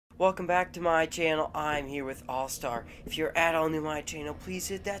Welcome back to my channel. I'm here with All-Star. If you're at all new to my channel, please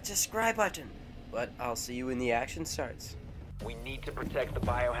hit that subscribe button. But I'll see you when the action starts. We need to protect the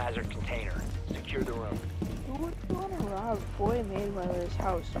biohazard container. Secure the room. Who would want to rob Boy Mayweather's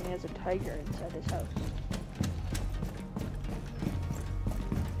house when he has a tiger inside his house?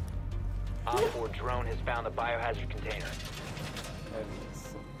 Op 4 drone has found the biohazard container.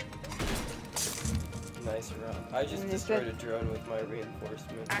 Nice round. I just destroyed a drone with my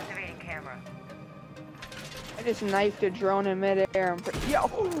reinforcement. Activating camera. I just knifed a drone in midair and yo!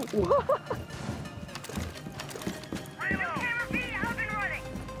 What? Camera B up and running.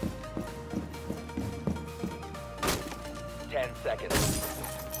 10 seconds.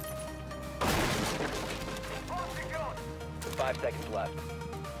 5 seconds left.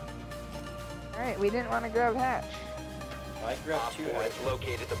 Alright, we didn't want to grab hatch. I Op grabbed 4 two has hatches.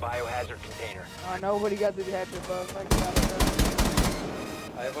 located the biohazard container. Oh, nobody got the hatch above. I got it.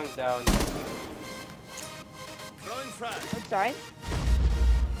 I went down. What side?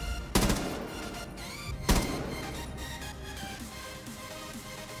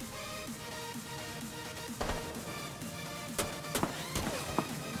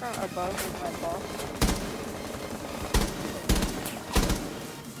 Above is my boss.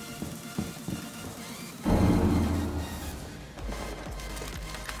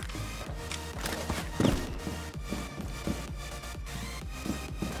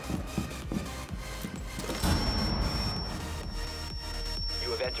 You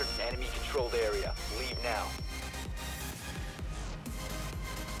have entered an enemy-controlled area. Leave now.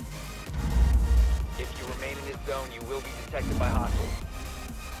 If you remain in this zone, you will be detected by hostiles.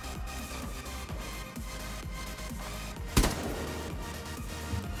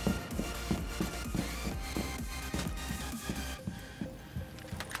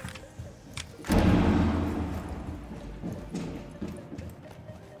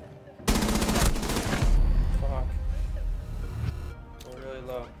 Fuck. We're really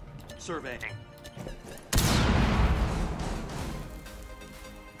low. Surveying.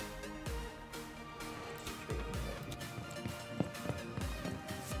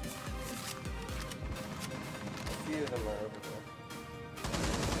 A few of them are over there.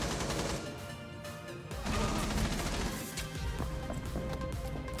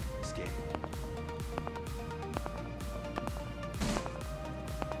 Escape.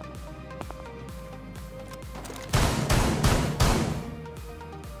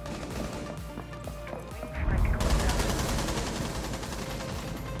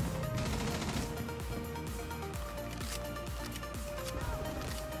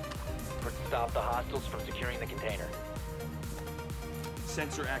 Stop the hostiles from securing the container.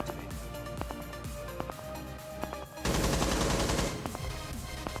 Sensor activated.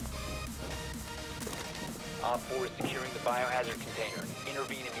 Op 4 is securing the biohazard container.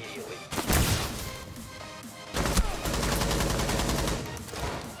 Intervene immediately.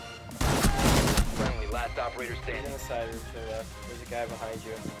 Friendly, last operator Stand standing. on the side or to the left. There's a guy behind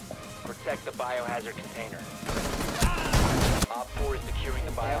you. Protect the biohazard container. Op 4 is securing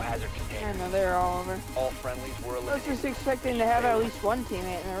the biohazard I container. know they're all over. All friendlies were I was eliminated. just expecting to have at least one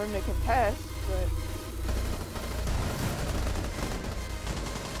teammate in the room to contest, but...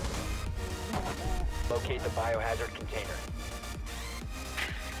 Locate the biohazard container.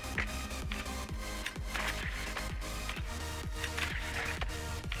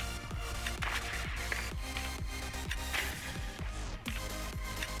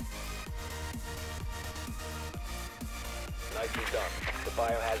 Nicely done. The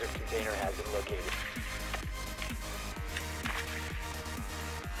biohazard container has been located.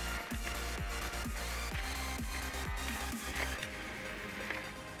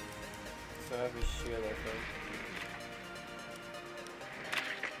 So I have a shield, I think.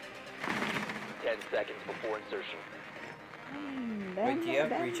 10 seconds before insertion. Wait, do you have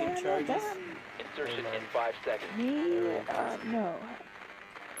breaching charges? Insertion in 5 seconds. No.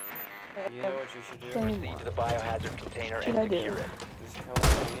 You know what you should do? Same. Proceed to the biohazard container Should and I do? secure it. Just come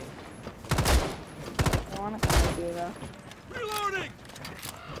with me. I want to kind of do though. Reloading!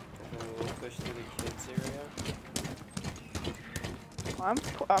 And we'll push through the kids area.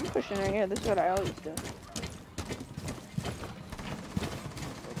 I'm pushing right here. This is what I always do. Let's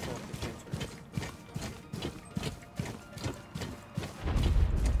not the kids area.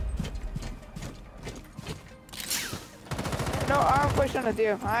 No, I'm pushing to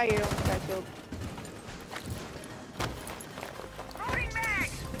do. Hi, you. Got killed. Loading mag.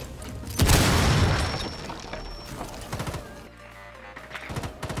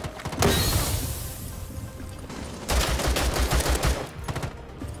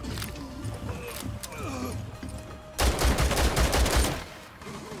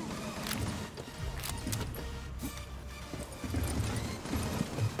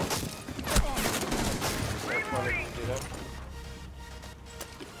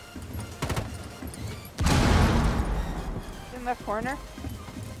 Left corner.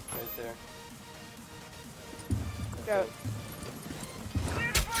 Right there. Go.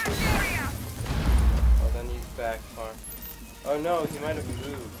 Clear the blast area! Oh, then he's back far. Oh no, he might have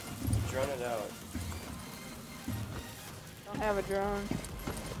moved. Drone it out. Don't have a drone.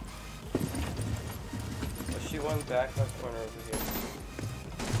 Oh, she won back left corner over here.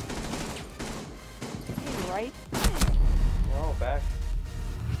 He's right. No, back.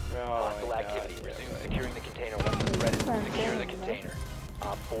 Oh Hostile my activity. God. Resume securing the container once the threat is Fine, secure the fine, container.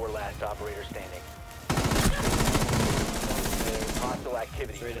 Op 4 last operator standing. Hostile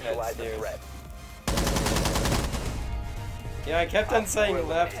activity. Straight ahead Neutralize the stairs. threat. Yeah, I kept on saying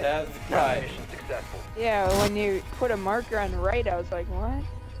left half right. Mission successful. Yeah, when you put a marker on right, I was like, what?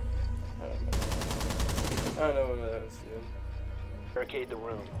 I don't know what that was doing. Barricade the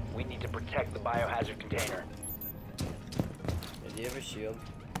room. We need to protect the biohazard container. Yeah, do you have a shield?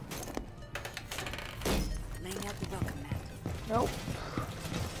 Laying out the welcome mat. Nope.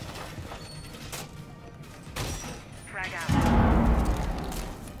 Frag out.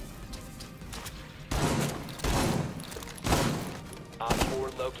 Op 4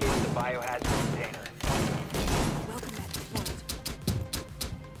 located the biohazard container. Welcome mat deployed.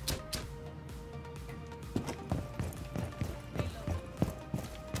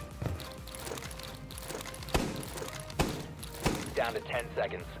 Down to 10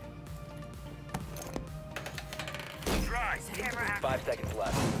 seconds. Dry. Camera active. 5 seconds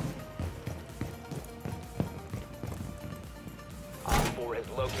left. Op 4 has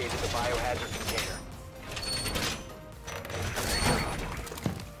located the biohazard container.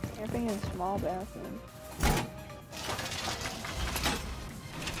 Camping in small bathroom.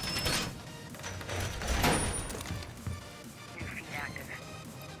 New feed active.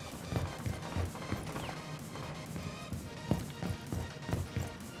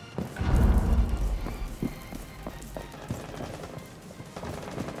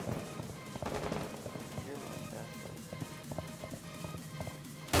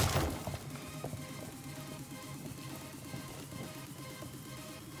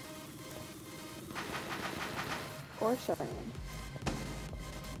 Of course I am.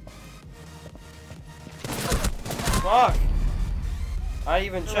 Fuck! I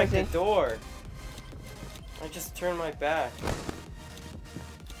even Where checked was the he? door. I just turned my back.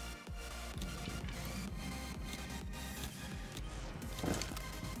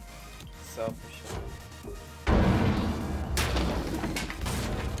 Selfish.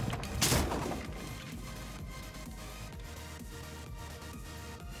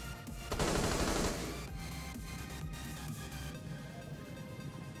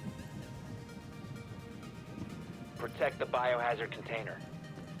 Protect the biohazard container.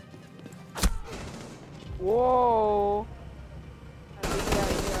 Whoa. I think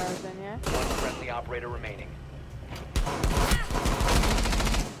I was in here. One friendly operator remaining.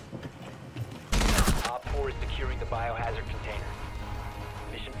 Op 4 is securing the biohazard container.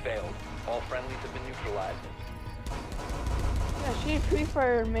 Mission failed. All friendlies have been neutralized. Yeah, she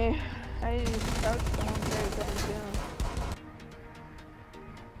pre-fired me. I just crouched the whole entire time too.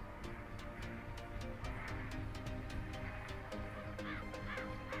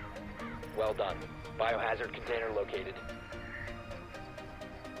 Well done. Biohazard container located.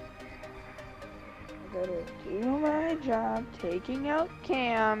 I gotta do my job, taking out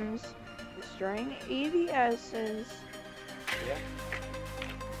cams, destroying ABSs. Yeah.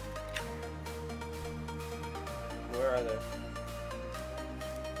 Where are they?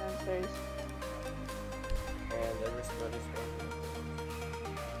 Downstairs. And everybody's going.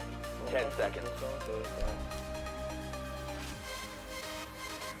 10 seconds.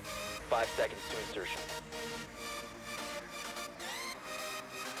 5 seconds to insertion.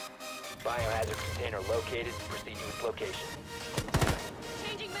 Biohazard container located. Proceed to its location.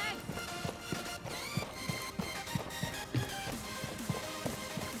 Changing mag.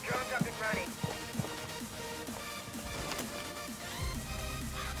 Drone's up and running.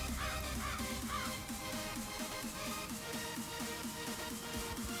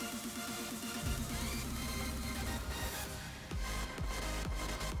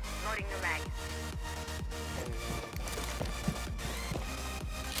 Loading new mag.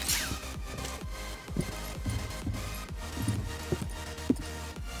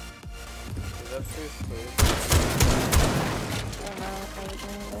 Is upstairs clear? I don't know if I was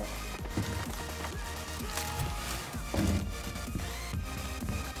doing it.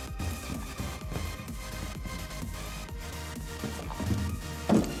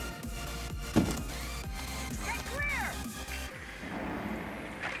 Get clear!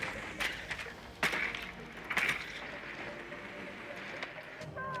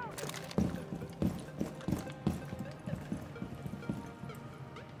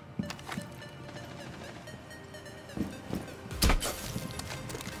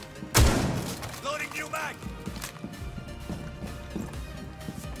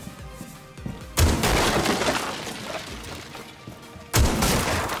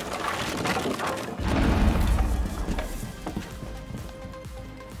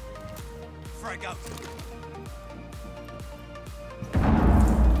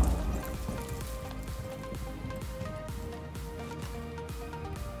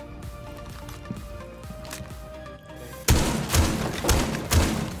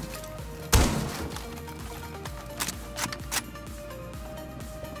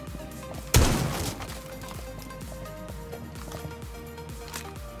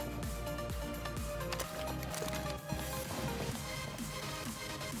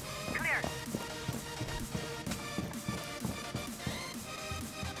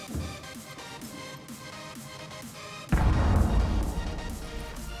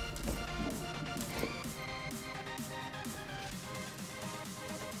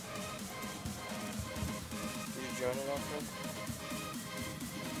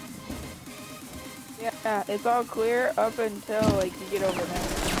 Yeah, it's all clear up until like you get over there.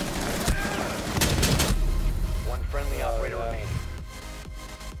 One friendly operator remaining.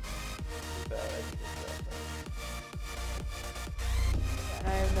 Too bad I did And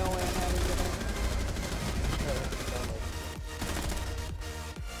I have no way on how to get in. that.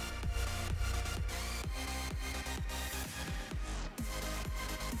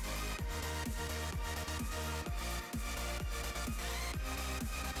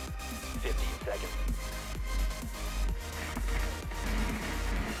 15 seconds.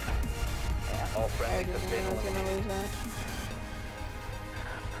 All I friendlies didn't have know been I was gonna eliminated. lose that.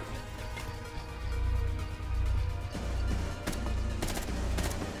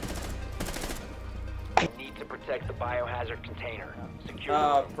 You need to protect the biohazard container. Secure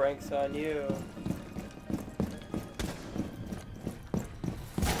Ah, the room. pranks on you.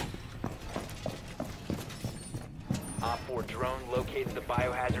 Op 4 drone located the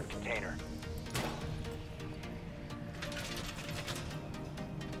biohazard container.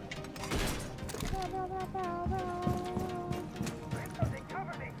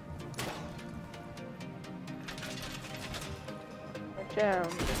 Down.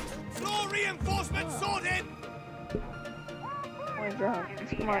 Floor reinforcement sorted! Where's Jones?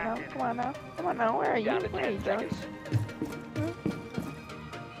 Come on now. Come on now. Come on now. Where are you? Down to Where are you, 10 Jones? seconds.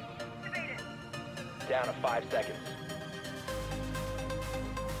 Down to 5 seconds.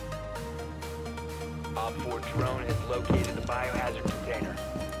 Op 4 drone has located the biohazard container.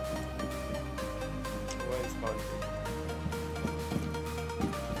 Where's Hungry?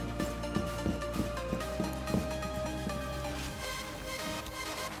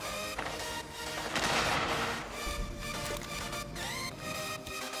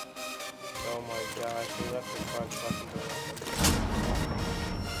 Oh my gosh, he left the front fucking door.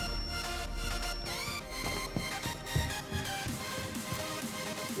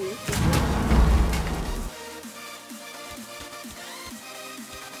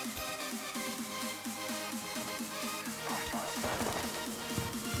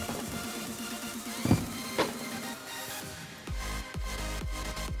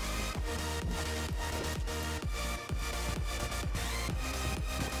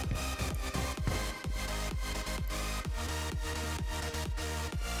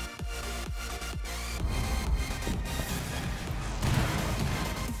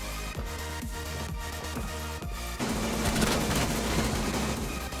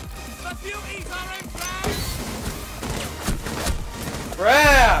 The beauties are in crowd!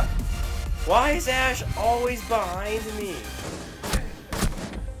 Crap! Why is Ash always behind me?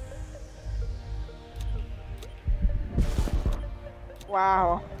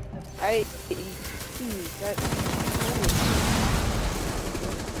 Wow. That.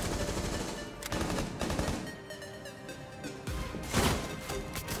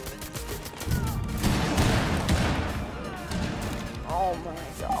 Oh my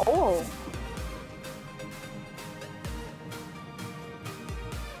god. Oh.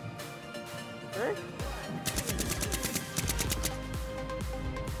 Frick?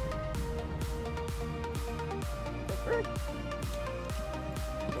 The frick?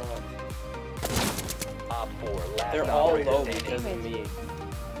 Op 4 last They're all operator low standing. because of me.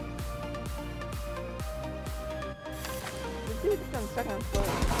 The dude's on second floor.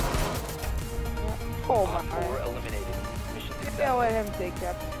 Yeah. Oh Op 4 my. eliminated. Mission Maybe I'll successful. let him take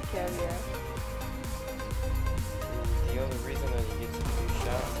that caviar. The only reason that he gets a few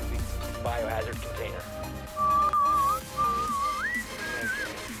shots is because Biohazard container.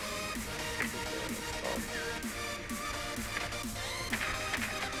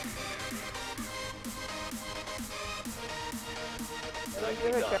 Let's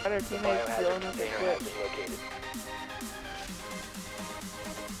give a shot our teammates Biohazard blowing up the container has switch. been located.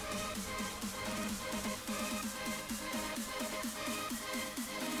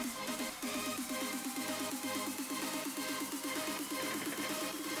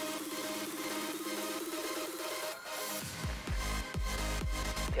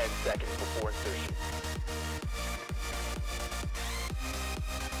 Seconds before insertion.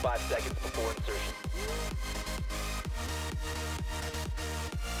 5 seconds before insertion.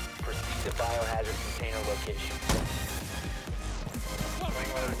 Proceed to biohazard container location.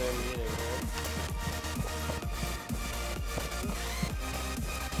 what are they meeting, man?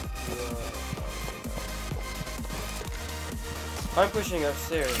 I'm pushing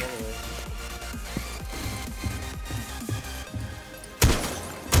upstairs anyway.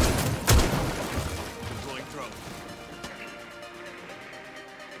 Deploying drone.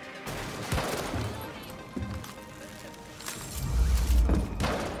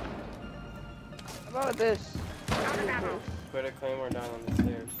 How about this? Put a claymore down on the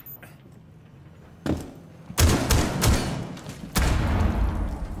stairs.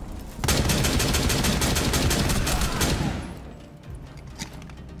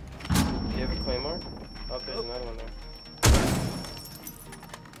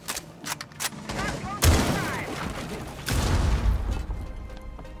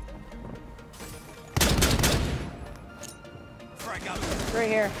 out. Right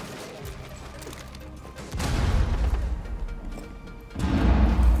here.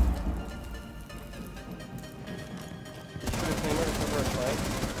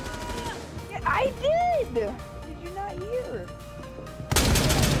 Yeah, I did! Did you not hear?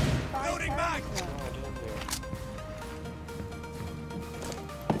 Loading mag!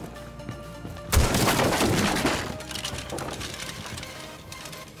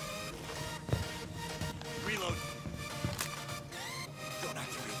 Reload. Don't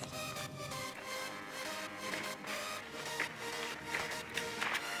activate it.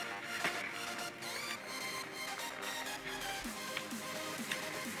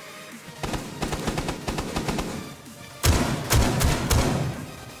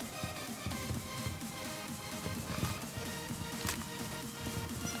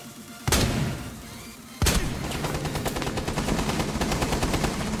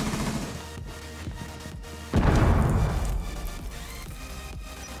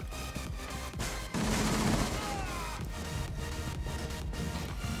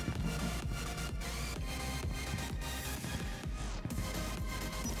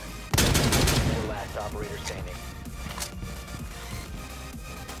 Four last operator standing.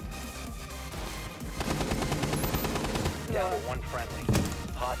 Down to one friendly.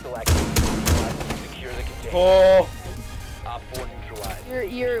 Hostile activity. Secure the container. Oh! Op 4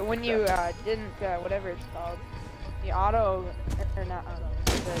 neutralized. You're when you didn't whatever it's called, the auto or not auto,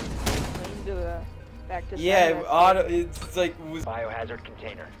 the lean to the back to Yeah, center. auto. It's like. Biohazard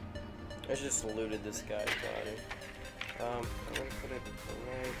container. I just looted this guy's body. I'm gonna put it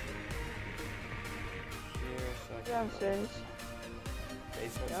right here so I can. Downstairs.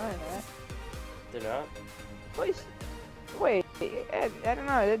 Basement. Yeah, that They're not. place. Wait, I don't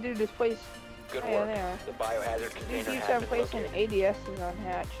know. That dude just placed. Good Oh, yeah, work. they are. The biohazard He container keeps has on been placing located. ADSs on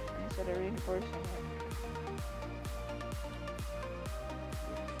hatch instead of reinforcing it.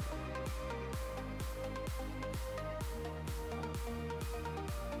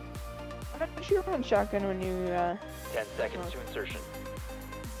 How did you run shotgun when you 10 seconds to insertion.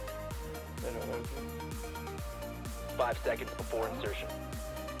 I don't want to. 5 seconds before insertion.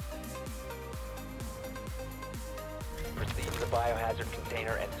 Proceed to the biohazard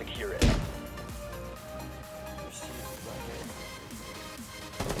container and secure it.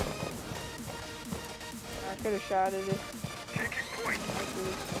 I could have shot at it.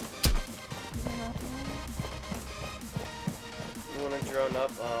 You want to drone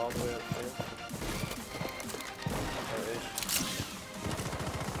up all the way up there? Or ish.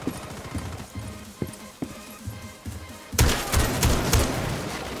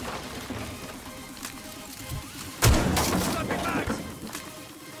 Slapping mags!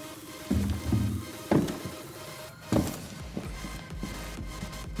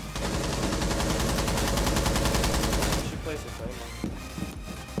 You should place a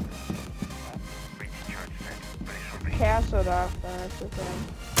claymore. Castled off, that's the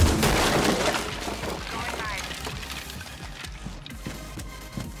thing.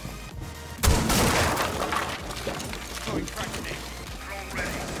 Throwing crack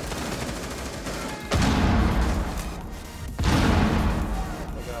grenade.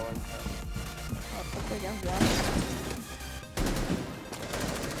 I got one. I think I'm done.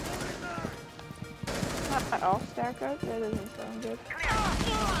 Not all stack up? That doesn't sound good.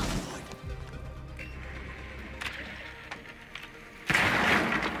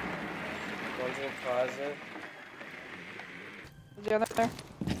 One's in the closet. Is the other there?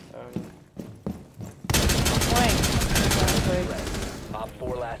 Um, Wait. Op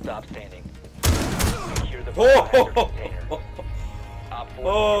 4 last stop standing. Secure the biohazard container. oh! Op 4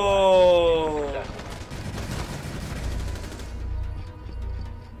 Oh! neutralized.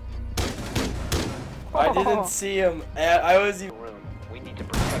 I didn't see him. I was even. Room. We need to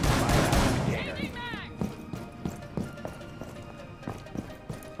protect the biohazard container.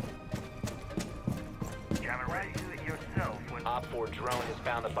 Op 4 drone has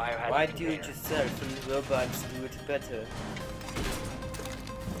found the biohazard Why do container. it yourself and the robots do it better?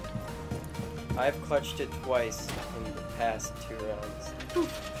 I've clutched it twice in the past 2 rounds.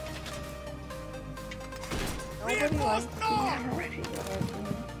 Nobody likes to see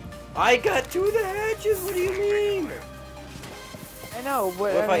I got to the hedges, what do you mean? I know,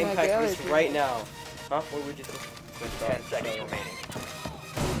 but What if I mean, like the impact other this two. right now? Huh? What would you think? 10 seconds remaining.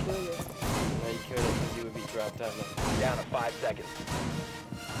 No, you couldn't because you would be dropped out. Down to 5 seconds.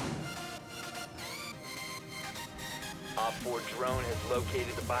 Op 4 drone has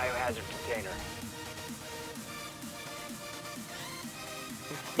located the biohazard container.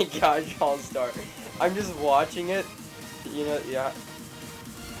 Gosh, All-Star. I'm just watching it. You know, yeah.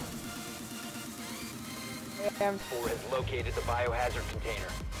 I'm 4 has located the biohazard container.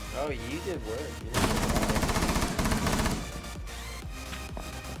 Oh, you did work. You did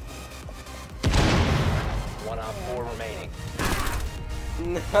One op 4 remaining.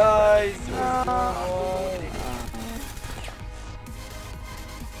 work. Nice.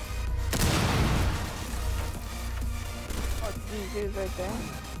 oh, geez, dude, right there.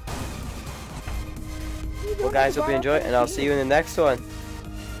 Well, guys, hope you enjoy it, and I'll see you in the next one.